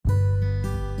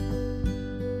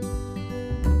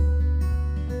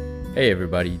Hey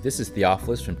everybody, this is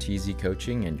Theophilus from TZ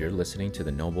Coaching, and you're listening to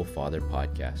the Noble Father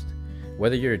Podcast.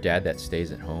 Whether you're a dad that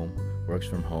stays at home, works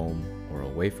from home, or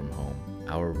away from home,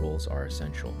 our roles are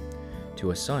essential.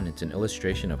 To a son, it's an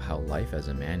illustration of how life as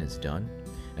a man is done,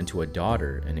 and to a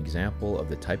daughter, an example of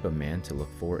the type of man to look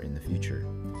for in the future.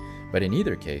 But in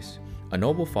either case, a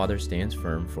noble father stands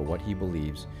firm for what he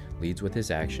believes, leads with his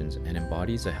actions, and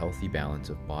embodies a healthy balance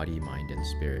of body, mind, and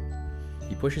spirit.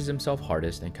 He pushes himself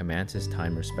hardest and commands his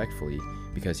time respectfully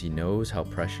because he knows how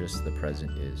precious the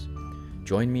present is.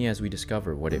 Join me as we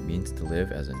discover what it means to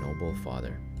live as a noble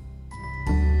father.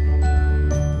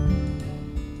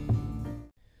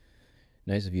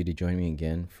 Nice of you to join me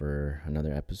again for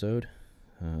another episode.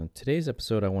 Today's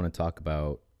episode, I want to talk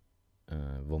about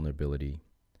vulnerability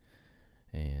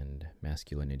and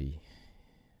masculinity.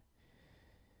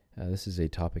 This is a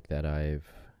topic that I've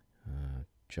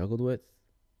juggled with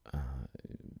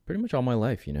pretty much all my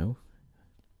life,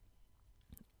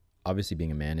 Obviously,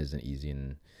 being a man isn't easy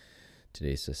in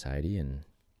today's society, and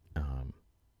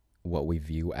what we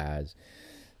view as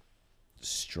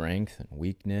strength and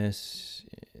weakness,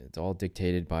 it's all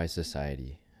dictated by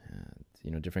society.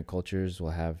 Different cultures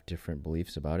will have different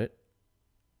beliefs about it.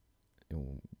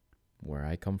 Where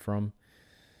I come from,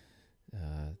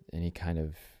 any kind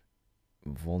of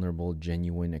vulnerable,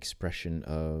 genuine expression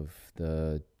of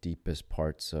the deepest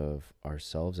parts of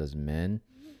ourselves as men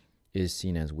is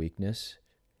seen as weakness.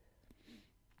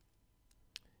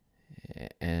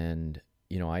 And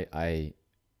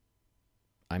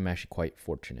I'm actually quite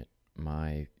fortunate.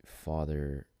 My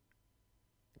father,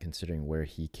 considering where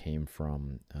he came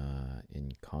from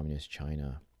in communist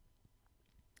China,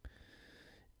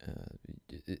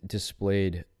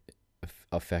 displayed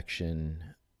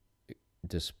affection,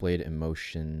 displayed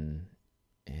emotion,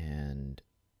 and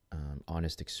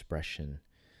honest expression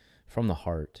from the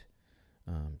heart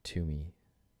to me.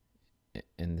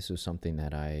 And this was something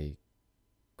that I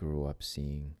grew up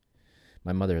seeing.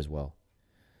 My mother as well.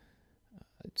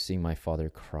 Seeing my father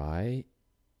cry,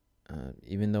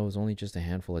 even though it was only just a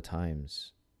handful of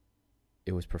times,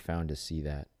 it was profound to see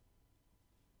that,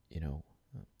 And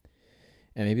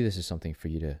maybe this is something for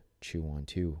you to chew on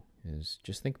too, is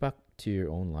just think back to your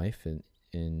own life and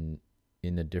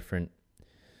in the different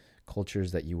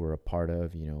cultures that you were a part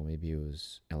of. Maybe it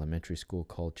was elementary school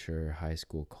culture, high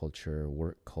school culture,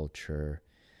 work culture,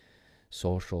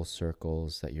 social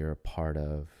circles that you're a part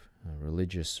of,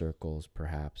 religious circles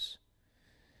perhaps.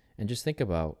 And just think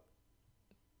about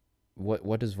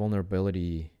what does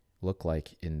vulnerability look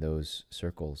like in those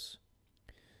circles.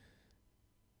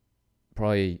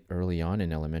 Probably early on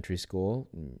in elementary school,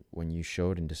 when you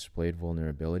showed and displayed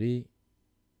vulnerability,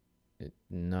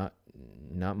 not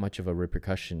much of a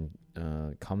repercussion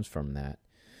comes from that.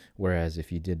 Whereas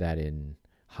if you did that in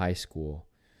high school,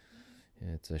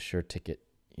 it's a sure ticket.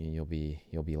 You'll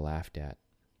be laughed at.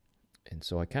 And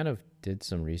so I kind of did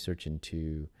some research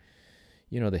into,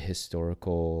 the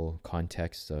historical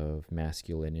context of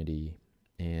masculinity.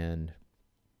 And,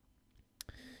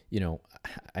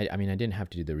 I didn't have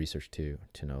to do the research to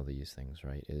know these things,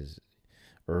 right? Is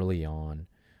early on,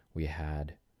 we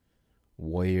had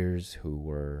warriors who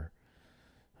were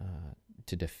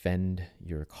to defend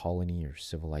your colony, your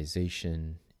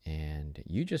civilization, and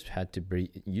you just had to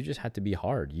be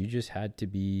hard. You just had to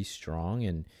be strong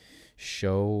and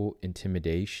show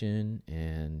intimidation.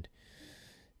 And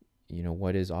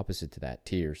what is opposite to that?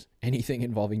 Tears. Anything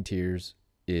involving tears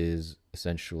is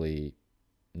essentially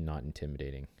not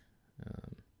intimidating.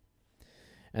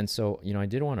 And so, I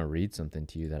did want to read something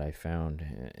to you that I found.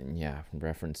 And yeah,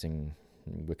 referencing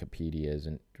Wikipedia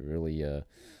isn't really a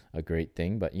great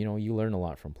thing, but you learn a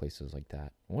lot from places like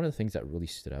that. One of the things that really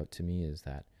stood out to me is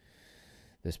that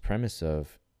this premise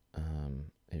of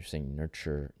they're saying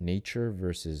nature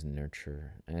versus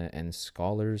nurture, and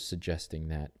scholars suggesting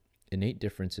that innate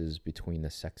differences between the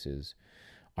sexes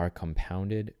are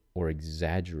compounded or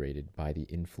exaggerated by the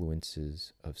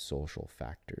influences of social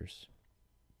factors.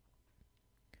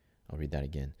 I'll read that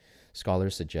again.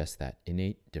 Scholars suggest that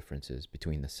innate differences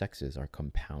between the sexes are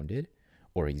compounded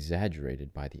or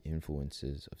exaggerated by the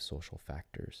influences of social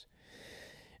factors.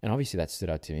 And obviously that stood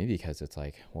out to me because it's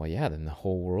like, well, yeah, then the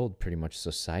whole world, pretty much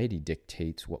society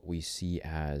dictates what we see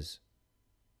as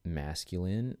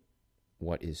masculine,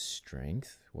 what is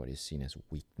strength, what is seen as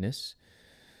weakness.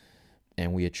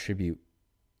 And we attribute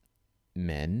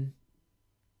men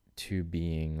to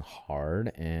being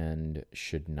hard and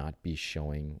should not be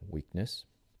showing weakness.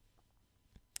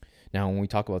 Now, when we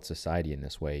talk about society in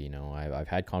this way, I've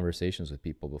had conversations with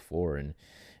people before, and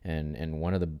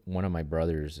one of my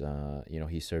brothers,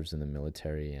 he serves in the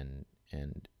military,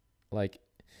 and like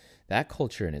that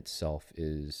culture in itself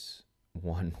is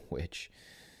one which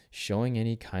showing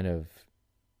any kind of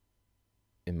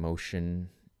emotion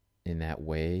in that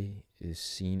way is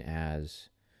seen as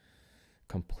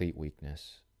complete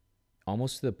weakness,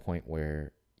 almost to the point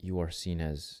where you are seen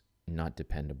as not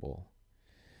dependable.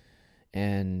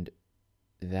 And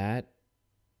that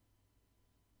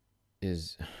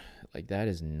is that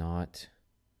is not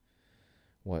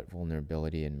what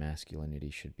vulnerability and masculinity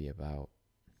should be about.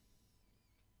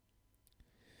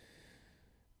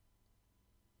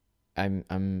 I'm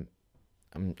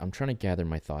trying to gather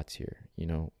my thoughts here. You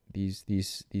know, these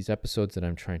episodes that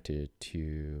I'm trying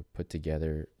to put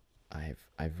together,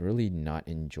 I've really not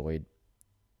enjoyed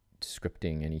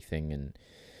scripting anything,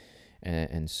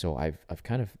 and so I've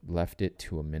kind of left it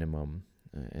to a minimum,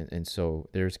 and so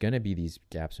there's gonna be these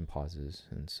gaps and pauses,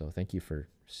 and so thank you for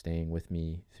staying with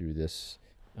me through this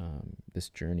this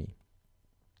journey.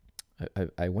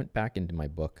 I went back into my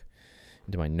book,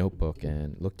 into my notebook,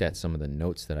 and looked at some of the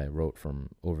notes that I wrote from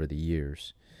over the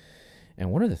years.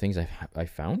 And one of the things I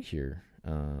found here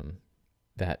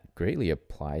that greatly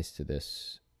applies to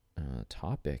this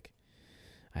topic,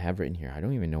 I have written here. I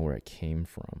don't even know where it came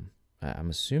from. I'm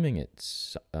assuming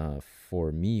it's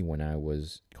for me when I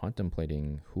was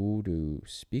contemplating who to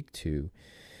speak to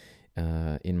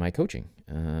in my coaching.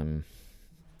 And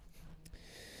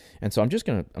so I'm just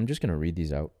gonna read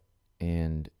these out,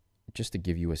 and just to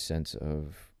give you a sense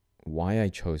of why I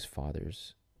chose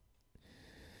fathers.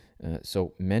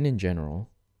 So men in general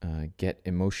get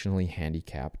emotionally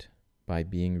handicapped by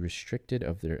being restricted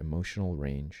of their emotional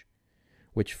range,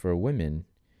 which for women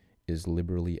is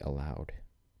liberally allowed.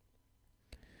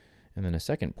 And then a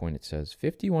second point, it says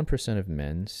 51% of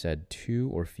men said they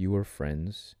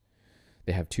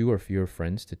have 2 or fewer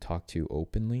friends to talk to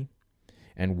openly,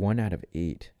 and 1 out of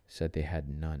 8 said they had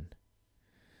none.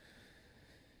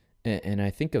 And I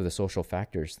think of the social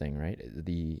factors thing, right?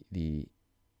 The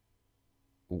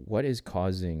what is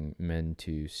causing men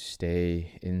to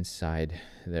stay inside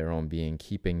their own being,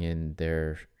 keeping in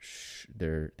their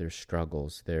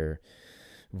struggles, their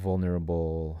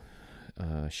vulnerable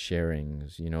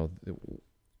sharings, you know,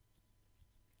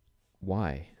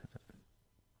 why?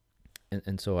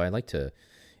 And so I like to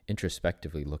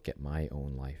introspectively look at my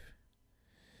own life.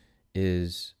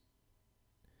 Is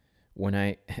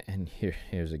when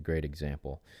here's a great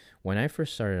example. When I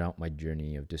first started out my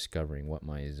journey of discovering what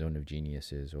my zone of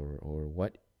genius is, or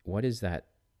what is that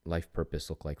life purpose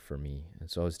look like for me.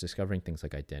 And so I was discovering things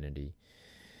like identity.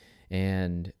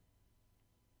 And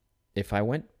if I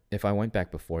went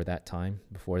back before that time,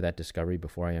 before that discovery,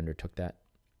 before I undertook that,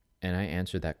 and I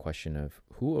answered that question of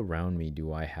who around me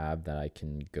do I have that I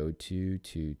can go to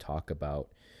talk about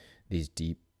these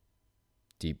deep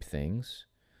things,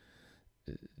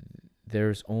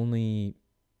 there's only,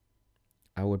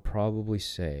 I would probably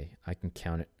say, I can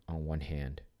count it on one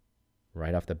hand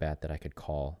right off the bat that I could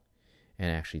call and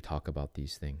actually talk about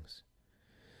these things.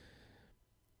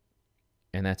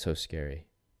 And that's so scary.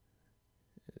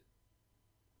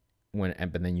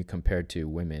 But then you compare to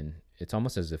women, it's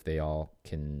almost as if they all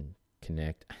can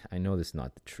connect. I know this is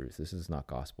not the truth. This is not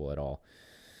gospel at all.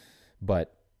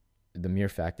 But the mere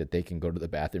fact that they can go to the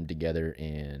bathroom together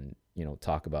and, you know,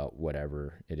 talk about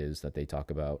whatever it is that they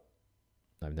talk about.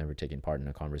 I've never taken part in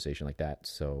a conversation like that.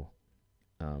 So,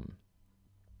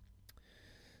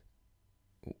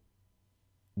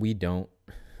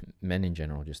 men in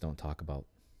general just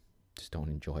don't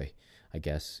enjoy, I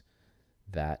guess,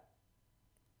 that.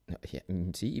 Yeah,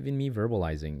 see, even me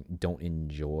verbalizing don't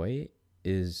enjoy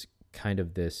is kind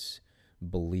of this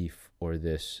belief or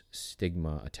this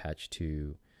stigma attached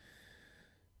to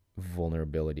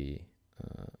vulnerability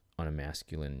on a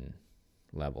masculine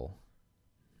level.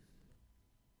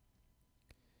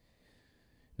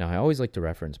 Now, I always like to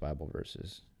reference Bible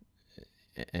verses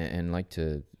and like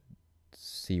to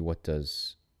see what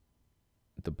does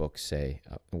the book say,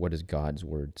 what does God's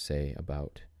word say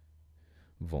about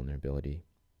vulnerability.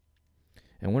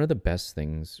 And one of the best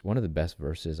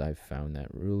verses I've found that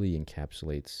really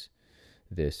encapsulates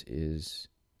this is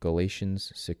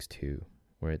Galatians 6:2,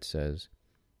 where it says,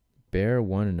 "Bear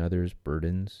one another's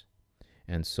burdens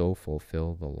and so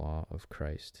fulfill the law of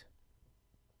Christ."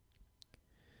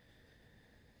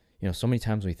 You know, so many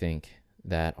times we think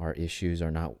that our issues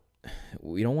are not,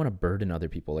 we don't want to burden other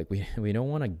people. Like we don't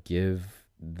want to give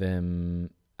them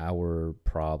our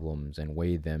problems and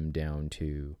weigh them down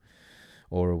too.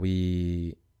 Or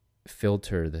we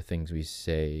filter the things we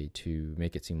say to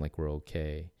make it seem like we're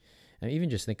okay. And even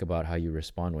just think about how you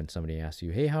respond when somebody asks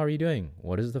you, "Hey, how are you doing?"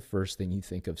 What is the first thing you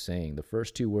think of saying? The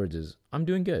first 2 words is, "I'm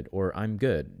doing good," or "I'm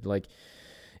good." Like,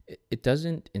 it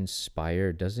doesn't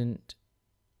inspire, doesn't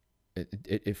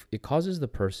it causes the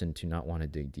person to not want to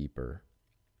dig deeper.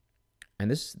 And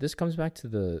this comes back to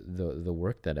the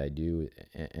work that I do,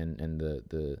 and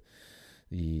the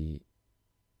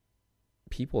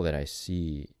people that I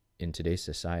see in today's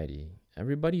society.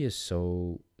 Everybody is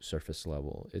so surface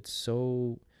level. It's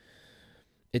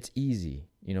easy,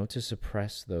 to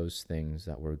suppress those things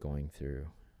that we're going through.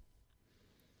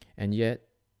 And yet,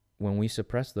 when we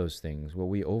suppress those things, what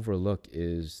we overlook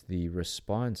is the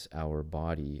response our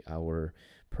body, our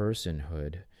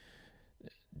personhood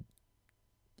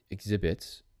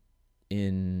exhibits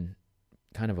in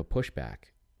kind of a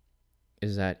pushback,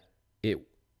 is that it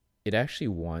actually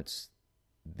wants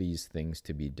these things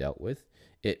to be dealt with.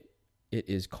 It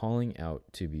is calling out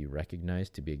to be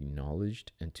recognized, to be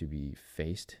acknowledged, and to be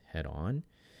faced head on.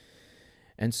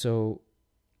 And so,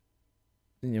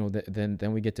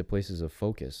 then we get to places of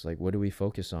focus. Like, what do we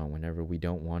focus on whenever we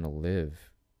don't want to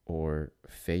live or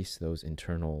face those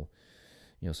internal,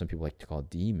 some people like to call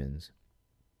demons?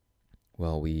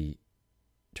 Well, we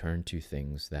turn to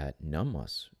things that numb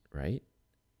us, right?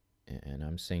 And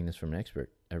I'm saying this from an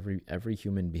expert. Every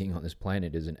human being on this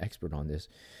planet is an expert on this,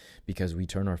 because we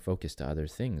turn our focus to other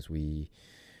things. We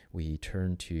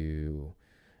turn to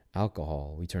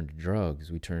alcohol, we turn to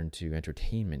drugs, we turn to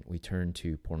entertainment, we turn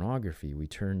to pornography, we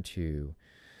turn to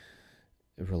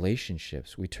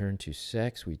relationships, we turn to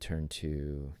sex, we turn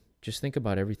to, just think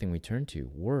about everything we turn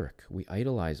to. Work. We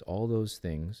idolize all those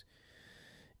things,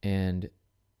 and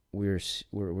we're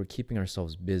keeping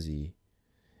ourselves busy,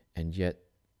 and yet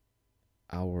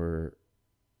our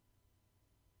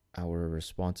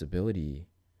responsibility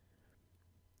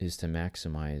is to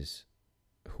maximize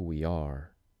who we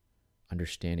are,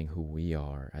 understanding who we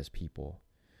are as people.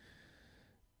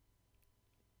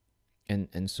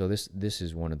 And so this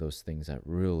is one of those things that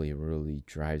really, really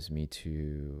drives me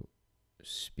to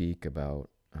speak about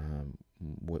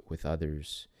with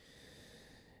others.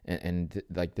 And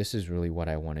like, this is really what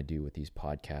I want to do with these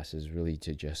podcasts, is really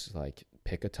to just like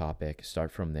pick a topic,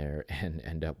 start from there, and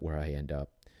end up where I end up.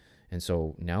 And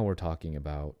so now we're talking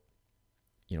about,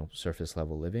 surface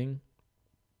level living.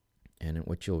 And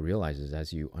what you'll realize is,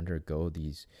 as you undergo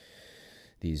these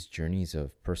journeys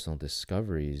of personal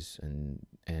discoveries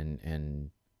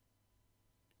and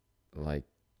like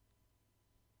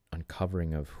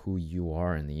uncovering of who you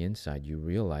are in the inside, you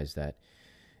realize that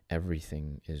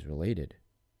everything is related,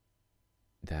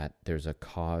 that there's a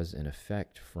cause and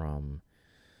effect from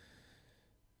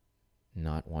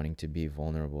not wanting to be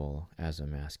vulnerable as a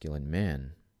masculine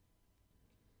man.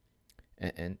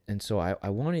 And so I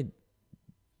wanted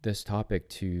this topic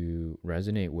to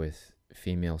resonate with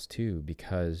females too,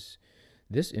 because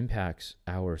this impacts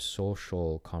our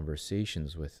social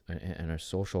conversations and our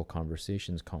social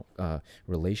conversations,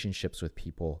 relationships with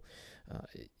people.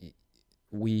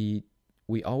 We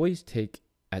always take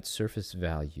at surface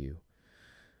value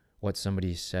what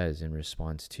somebody says in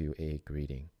response to a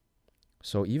greeting.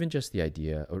 So even just the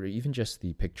idea, or even just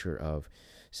the picture of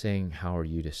saying, "How are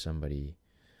you?" to somebody,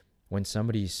 when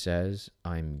somebody says,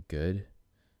 "I'm good,"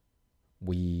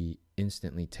 we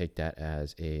instantly take that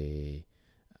as a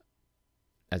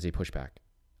pushback,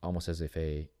 almost as if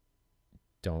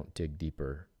don't dig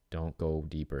deeper, don't go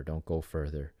deeper, don't go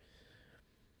further.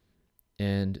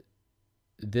 And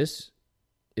this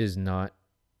is not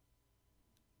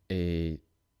a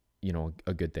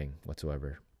good thing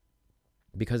whatsoever,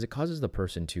 because it causes the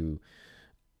person to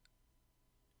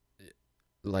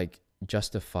like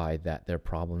justify that their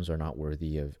problems are not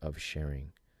worthy of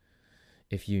sharing.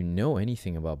 If you know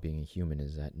anything about being a human,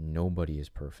 is that nobody is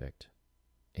perfect,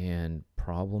 and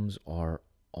problems are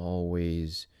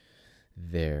always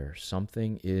there.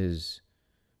 Something is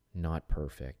not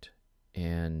perfect,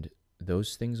 and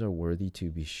those things are worthy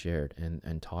to be shared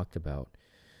and talked about,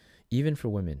 even for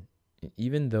women.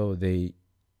 Even though they,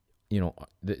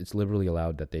 it's liberally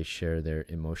allowed that they share their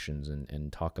emotions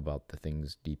and talk about the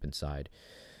things deep inside.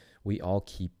 We all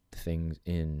keep things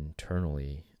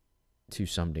internally to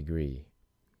some degree.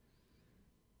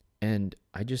 And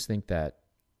I just think that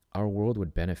our world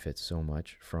would benefit so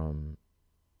much from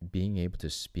being able to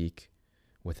speak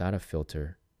without a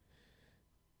filter.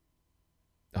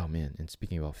 Oh man, and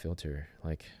speaking about filter,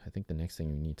 like, I think the next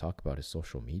thing we need to talk about is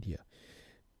social media.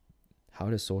 How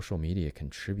does social media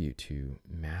contribute to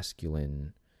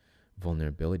masculine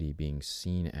vulnerability being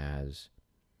seen as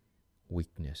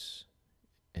weakness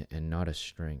and not a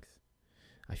strength?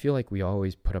 I feel like we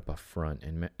always put up a front,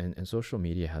 and social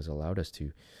media has allowed us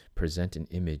to present an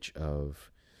image of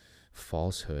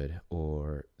falsehood,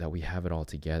 or that we have it all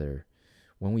together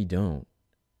when we don't.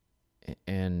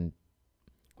 And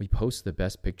We post the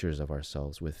best pictures of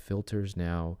ourselves with filters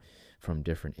now from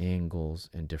different angles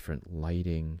and different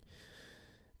lighting.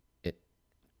 It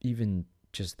even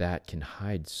just that can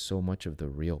hide so much of the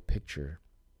real picture.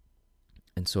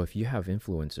 And so if you have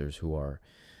influencers who are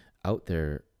out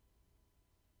there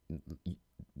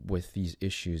with these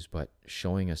issues but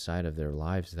showing a side of their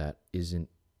lives that isn't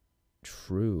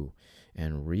true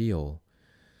and real,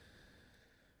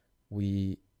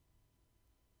 we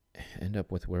end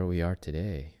up with where we are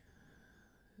today.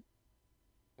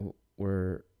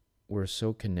 We're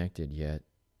so connected, yet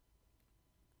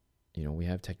we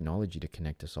have technology to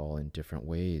connect us all in different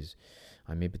ways.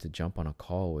 I'm able to jump on a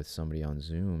call with somebody on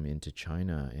Zoom into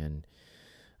China, and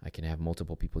I can have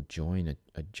multiple people join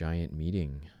a giant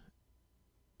meeting,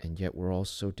 and yet we're all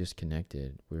so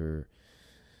disconnected. We're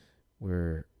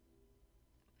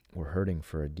hurting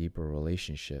for a deeper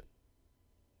relationship,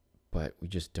 but we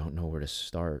just don't know where to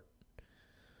start.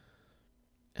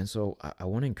 And so I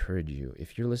want to encourage you,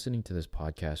 if you're listening to this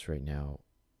podcast right now,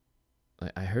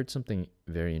 I heard something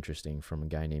very interesting from a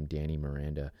guy named Danny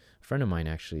Miranda. A friend of mine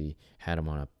actually had him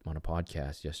on a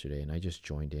podcast yesterday, and I just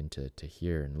joined in to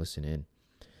hear and listen in.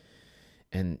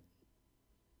 And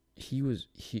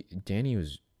Danny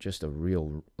was just a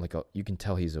real, you can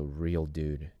tell he's a real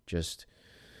dude.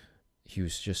 He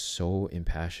was just so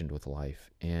impassioned with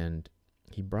life, and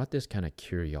he brought this kind of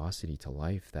curiosity to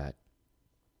life that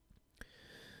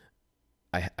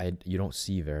you don't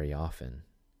see very often.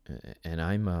 And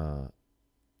I'm a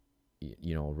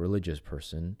religious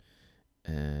person,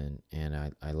 and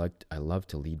I love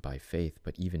to lead by faith,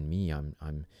 but even me,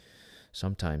 I'm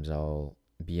sometimes I'll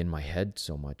be in my head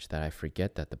so much that I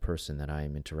forget that the person that I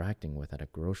am interacting with at a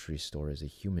grocery store is a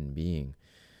human being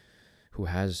who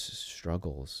has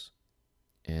struggles,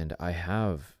 and I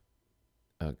have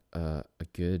a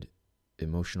good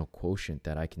emotional quotient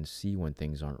that I can see when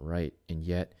things aren't right, and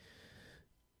yet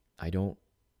I don't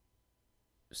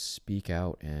speak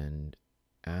out and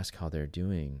ask how they're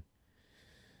doing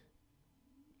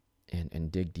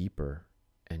and dig deeper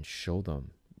and show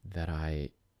them that I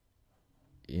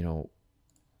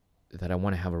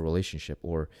want to have a relationship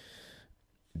or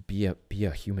be a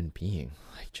human being,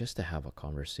 like just to have a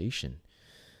conversation.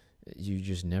 You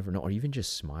just never know, or even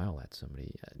just smile at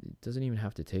somebody. It doesn't even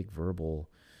have to take verbal,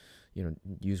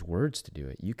 use words to do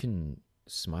it. You can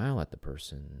smile at the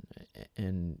person,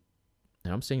 and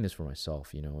I'm saying this for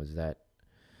myself, is that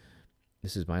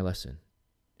this is my lesson,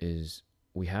 is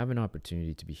we have an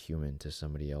opportunity to be human to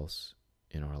somebody else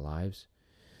in our lives,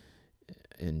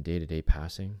 in day-to-day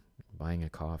passing, buying a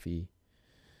coffee,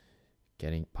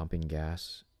 pumping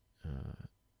gas.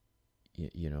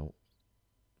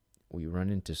 We run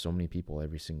into so many people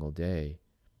every single day.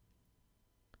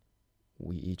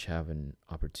 We each have an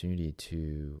opportunity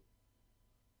to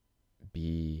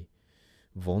be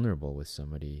vulnerable with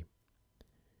somebody.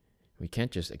 We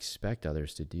can't just expect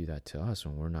others to do that to us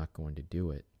when we're not going to do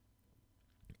it.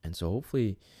 And so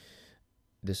hopefully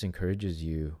this encourages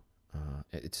you.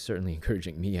 It's certainly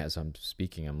encouraging me as I'm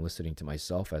speaking. I'm listening to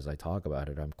myself as I talk about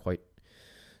it. I'm quite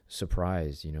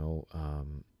surprised,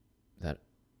 that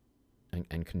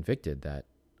and convicted that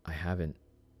I haven't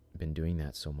been doing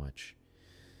that so much.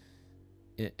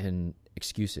 And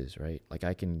excuses, right? Like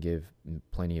I can give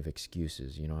plenty of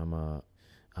excuses.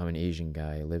 I'm an Asian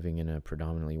guy living in a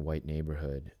predominantly white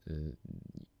neighborhood.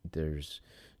 There's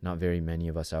not very many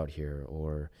of us out here,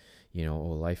 or,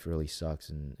 life really sucks,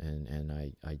 and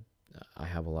I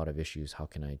have a lot of issues. How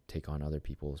can I take on other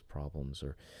people's problems?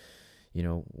 Or,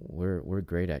 we're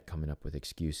great at coming up with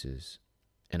excuses,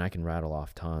 and I can rattle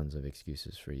off tons of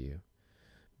excuses for you.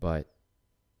 But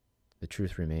the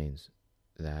truth remains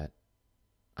that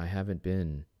I haven't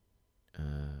been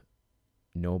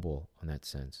noble in that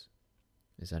sense.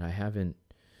 Is that I haven't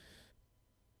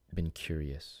been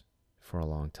curious for a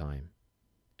long time.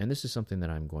 And this is something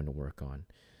that I'm going to work on.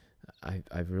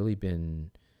 I've really been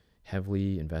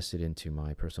heavily invested into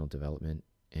my personal development,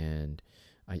 and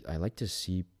I like to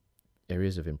see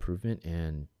areas of improvement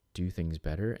and do things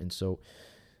better. And so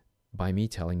by me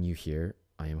telling you here,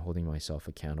 I am holding myself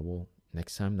accountable.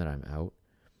 Next time that I'm out,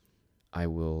 I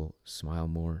will smile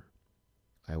more.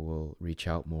 I will reach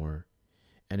out more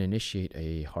and initiate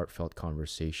a heartfelt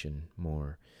conversation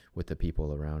more with the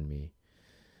people around me.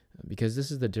 Because this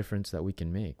is the difference that we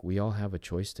can make. We all have a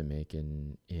choice to make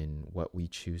in what we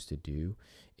choose to do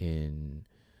in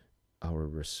our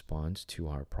response to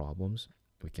our problems.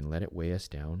 We can let it weigh us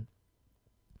down.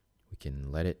 We can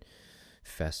let it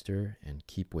fester and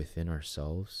keep within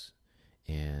ourselves.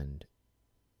 And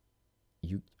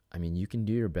you can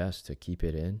do your best to keep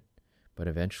it in, but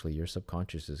eventually your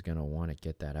subconscious is going to want to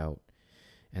get that out.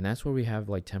 And that's where we have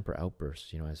like temper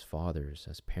outbursts, as fathers,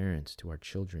 as parents to our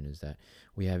children, is that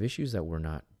we have issues that we're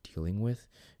not dealing with,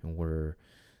 and we're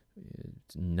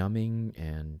numbing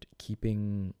and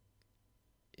keeping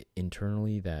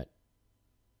internally, that,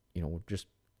 we're just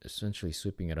essentially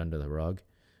sweeping it under the rug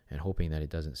and hoping that it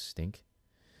doesn't stink.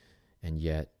 And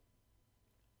yet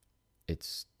it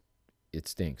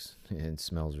stinks and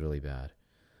smells really bad.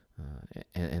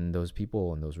 And those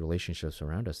people and those relationships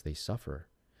around us, they suffer.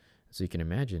 So you can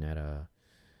imagine at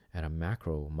a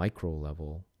micro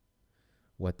level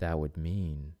what that would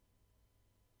mean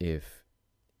if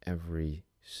every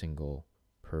single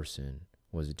person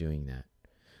was doing that.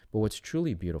 But what's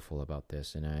truly beautiful about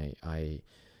this, and I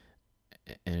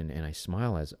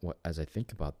smile as I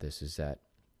think about this, is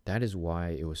that is why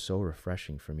it was so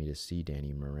refreshing for me to see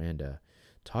Danny Miranda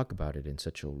talk about it in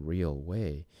such a real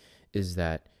way, is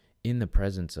that in the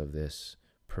presence of this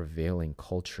prevailing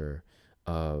culture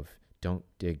of don't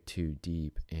dig too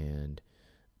deep and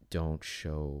don't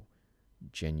show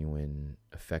genuine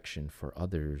affection for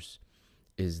others,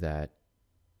 is that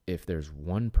if there's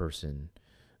one person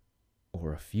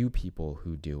or a few people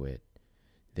who do it,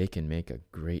 they can make a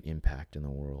great impact in the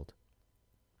world.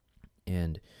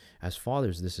 And as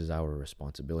fathers, this is our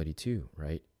responsibility too,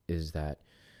 right? Is that,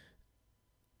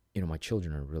 my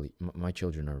children are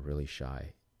really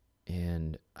shy.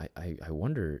 And I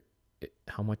wonder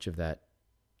how much of that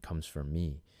comes from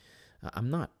me. I'm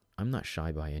not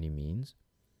shy by any means,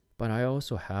 but I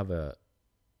also have a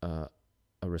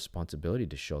responsibility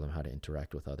to show them how to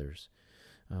interact with others,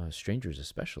 strangers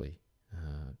especially.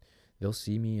 They'll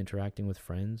see me interacting with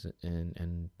friends,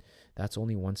 and that's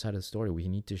only one side of the story. We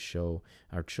need to show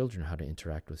our children how to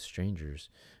interact with strangers.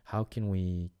 How can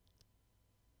we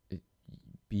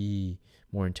be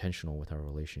more intentional with our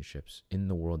relationships in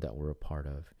the world that we're a part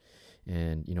of?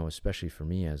 And, especially for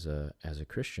me as a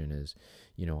Christian, is,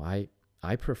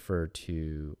 I prefer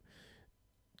to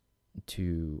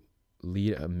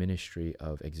lead a ministry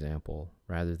of example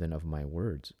rather than of my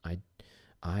words.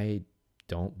 I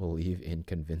don't believe in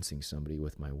convincing somebody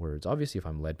with my words. Obviously, if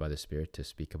I'm led by the Spirit to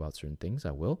speak about certain things,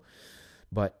 I will,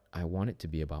 but I want it to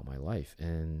be about my life.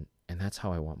 And that's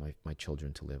how I want my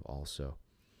children to live also.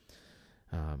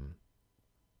 And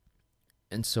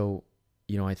so,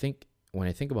 I think when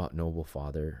I think about noble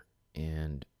father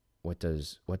and what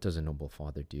does a noble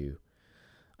father do,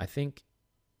 I think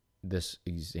this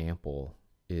example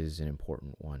is an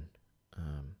important one.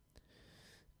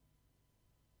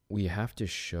 We have to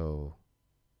show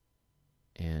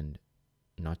and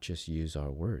not just use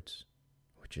our words,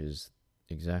 which is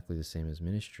exactly the same as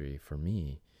ministry for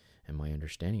me and my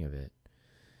understanding of it.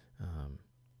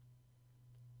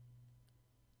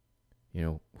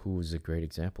 Who was a great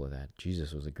example of that?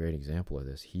 Jesus was a great example of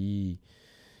this. He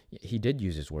did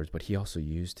use his words, but he also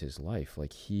used his life.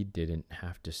 Like, he didn't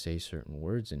have to say certain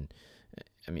words. And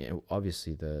I mean,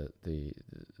 obviously the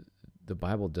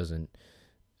Bible doesn't,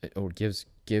 or gives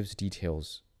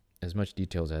details, as much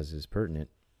details as is pertinent.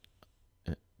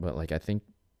 But I think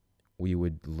we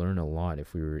would learn a lot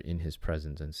if we were in his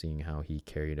presence and seeing how he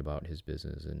carried about his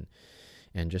business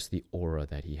and just the aura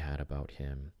that he had about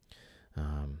him.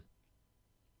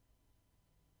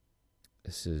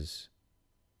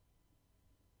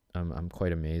 I'm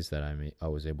quite amazed that I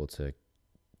was able to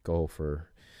go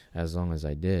for as long as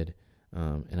I did.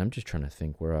 And I'm just trying to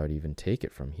think where I would even take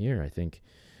it from here. I think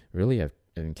really I've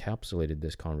encapsulated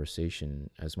this conversation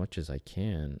as much as I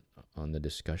can on the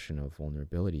discussion of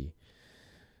vulnerability.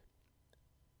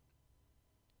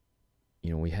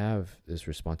 We have this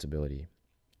responsibility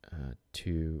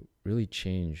to really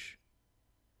change.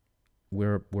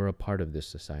 We're a part of this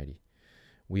society.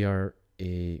 We are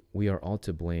all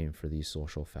to blame for these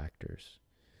social factors.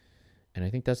 And I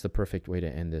think that's the perfect way to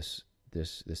end this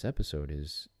episode,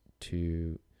 is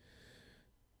to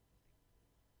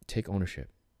take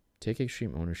ownership. Take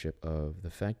extreme ownership of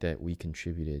the fact that we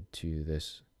contributed to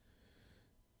this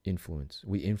influence.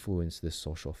 We influenced this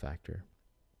social factor.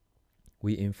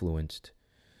 We influenced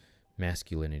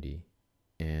masculinity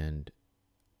and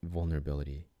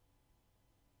vulnerability.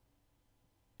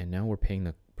 And now we're paying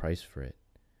the price for it.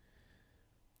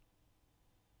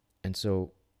 And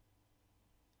so,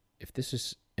 if this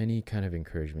is any kind of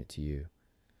encouragement to you,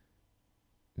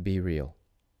 be real.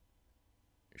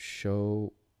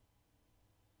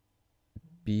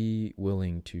 Be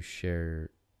willing to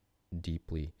share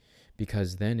deeply,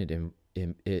 because then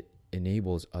it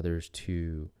enables others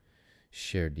to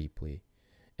share deeply.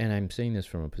 And I'm saying this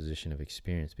from a position of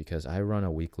experience, because I run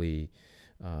a weekly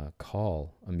a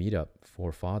meetup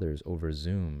for fathers over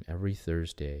Zoom every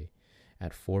Thursday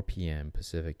at 4 p.m.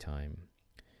 Pacific time.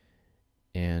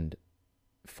 And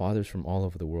fathers from all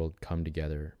over the world come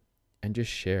together and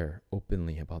just share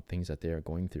openly about things that they are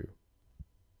going through.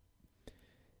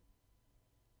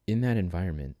 In that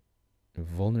environment,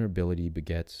 vulnerability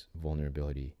begets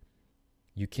vulnerability.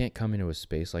 You can't come into a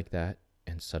space like that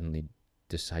and suddenly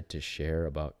decide to share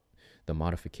about the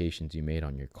modifications you made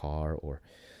on your car, or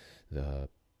the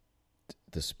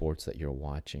sports that you're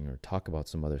watching, or talk about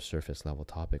some other surface level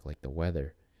topic like the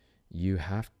weather.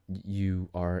 You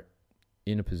are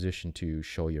in a position to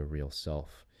show your real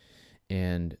self,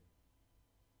 and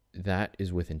that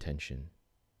is with intention.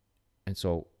 And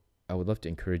so I would love to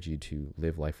encourage you to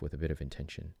live life with a bit of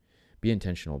intention. Be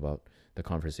intentional about the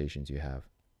conversations you have.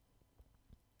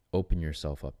 Open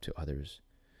yourself up to others,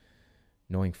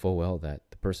 knowing full well that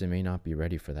the person may not be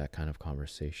ready for that kind of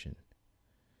conversation.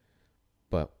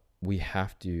 But we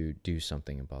have to do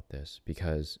something about this,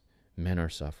 because men are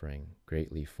suffering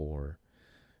greatly for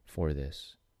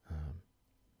this.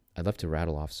 I'd love to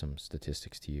rattle off some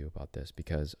statistics to you about this,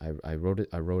 because I wrote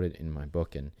it in my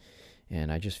book,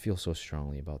 and I just feel so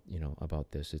strongly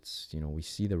about this. It's, we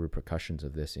see the repercussions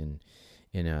of this in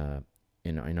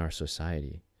our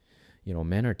society.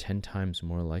 Men are 10 times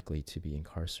more likely to be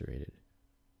incarcerated.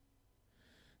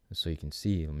 And so you can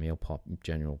see the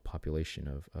general population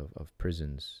of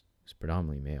prisons is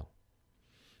predominantly male.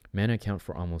 Men account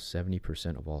for almost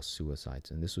 70% of all suicides,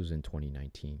 and this was in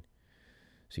 2019.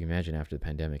 So you can imagine after the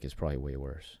pandemic, it's probably way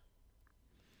worse.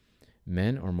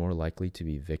 Men are more likely to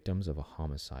be victims of a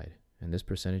homicide, and this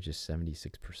percentage is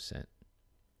 76%.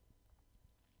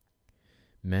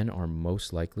 Men are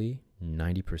most likely,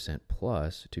 90%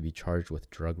 plus, to be charged with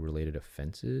drug-related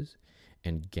offenses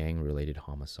and gang-related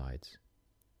homicides.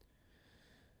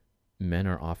 Men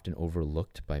are often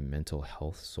overlooked by mental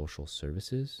health social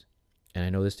services. And I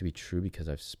know this to be true because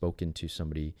I've spoken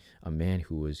to a man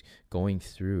who was going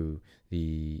through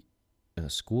the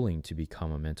schooling to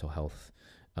become a mental health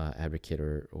advocate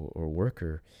or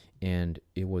worker. And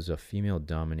it was a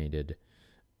female-dominated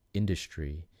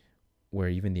industry where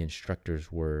even the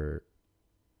instructors were,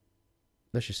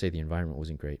 let's just say the environment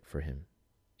wasn't great for him.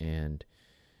 And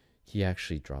he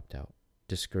actually dropped out,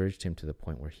 discouraged him to the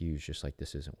point where he was just like,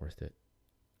 this isn't worth it.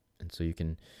 And so you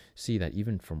can see that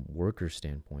even from workers'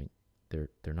 standpoint,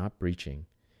 they're not breaching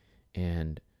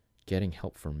and getting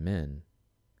help from men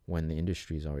when the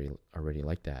industry is already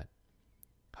like that.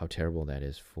 How terrible that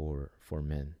is for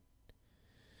men.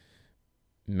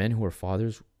 Men who are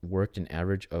fathers worked an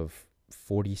average of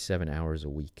 47 hours a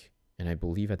week. And I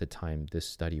believe at the time this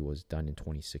study was done in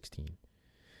 2016.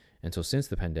 And so since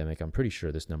the pandemic, I'm pretty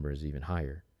sure this number is even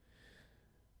higher.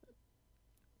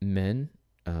 Men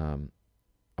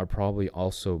are probably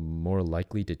also more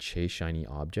likely to chase shiny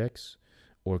objects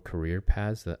or career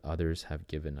paths that others have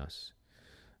given us.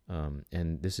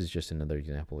 And this is just another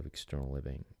example of external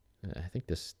living. I think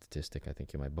this statistic,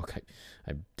 in my book,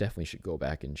 I definitely should go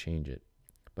back and change it.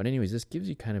 But anyways, this gives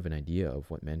you kind of an idea of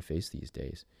what men face these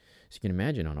days. So you can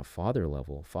imagine on a fatherhood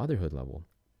level,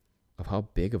 of how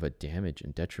big of a damage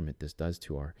and detriment this does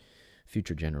to our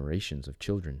future generations of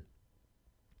children.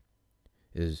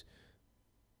 Is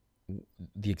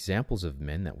the examples of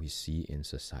men that we see in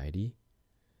society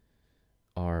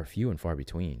are few and far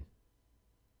between.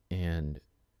 And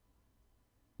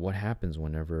what happens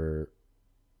whenever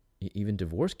even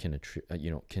divorce can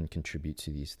contribute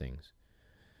to these things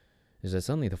is that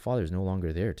suddenly the father is no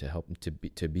longer there to help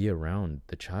to be around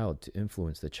the child, to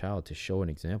influence the child, to show an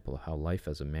example of how life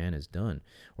as a man is done,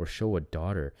 or show a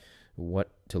daughter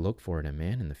what to look for in a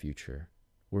man in the future.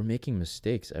 We're making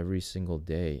mistakes every single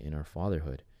day in our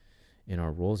fatherhood, in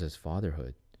our roles as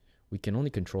fatherhood. We can only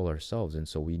control ourselves, and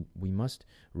so we must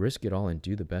risk it all and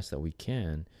do the best that we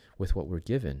can with what we're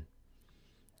given.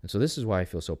 And so this is why I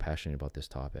feel so passionate about this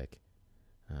topic.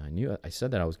 I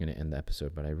said that I was going to end the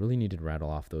episode, but I really needed to rattle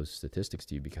off those statistics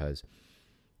to you, because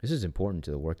this is important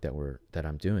to the work that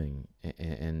I'm doing.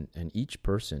 And each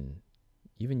person,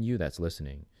 even you that's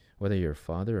listening, whether you're a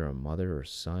father or a mother or a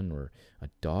son or a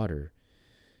daughter,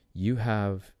 you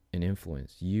have an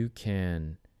influence. You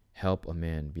can help a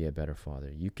man be a better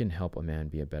father. You can help a man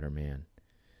be a better man.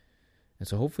 And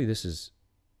so hopefully this is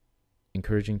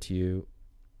encouraging to you.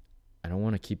 I don't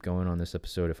want to keep going on this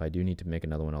episode. If I do need to make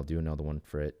another one, I'll do another one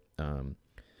for it.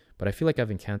 But I feel like I've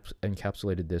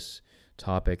encapsulated this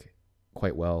topic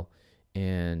quite well,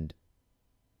 and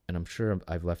I'm sure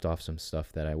I've left off some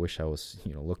stuff that I wish I was,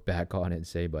 look back on it and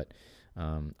say, but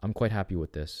I'm quite happy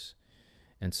with this.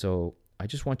 And so I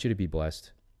just want you to be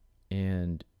blessed,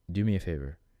 and do me a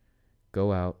favor.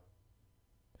 Go out,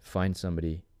 find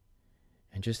somebody,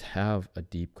 and just have a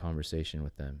deep conversation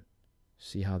with them.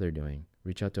 See how they're doing.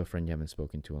 Reach out to a friend you haven't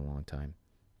spoken to in a long time.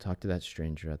 Talk to that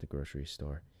stranger at the grocery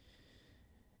store.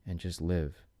 And just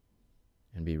live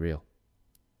and be real.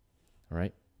 All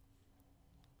right?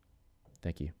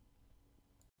 Thank you.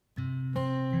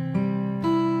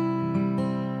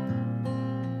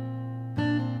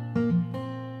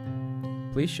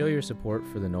 Please show your support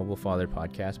for the Noble Father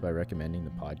podcast by recommending the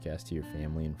podcast to your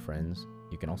family and friends.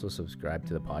 You can also subscribe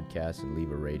to the podcast and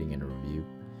leave a rating and a review.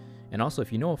 And also,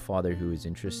 if you know a father who is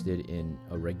interested in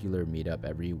a regular meetup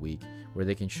every week where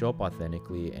they can show up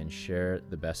authentically and share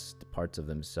the best parts of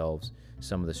themselves,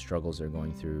 some of the struggles they're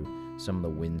going through, some of the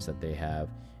wins that they have,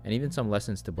 and even some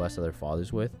lessons to bless other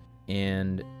fathers with,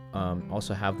 and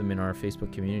also have them in our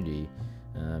Facebook community.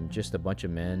 Just a bunch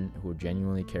of men who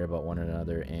genuinely care about one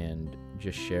another and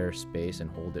just share space and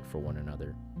hold it for one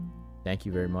another. Thank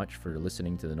you very much for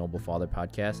listening to the Noble Father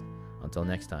podcast. Until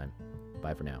next time,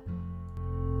 bye for now.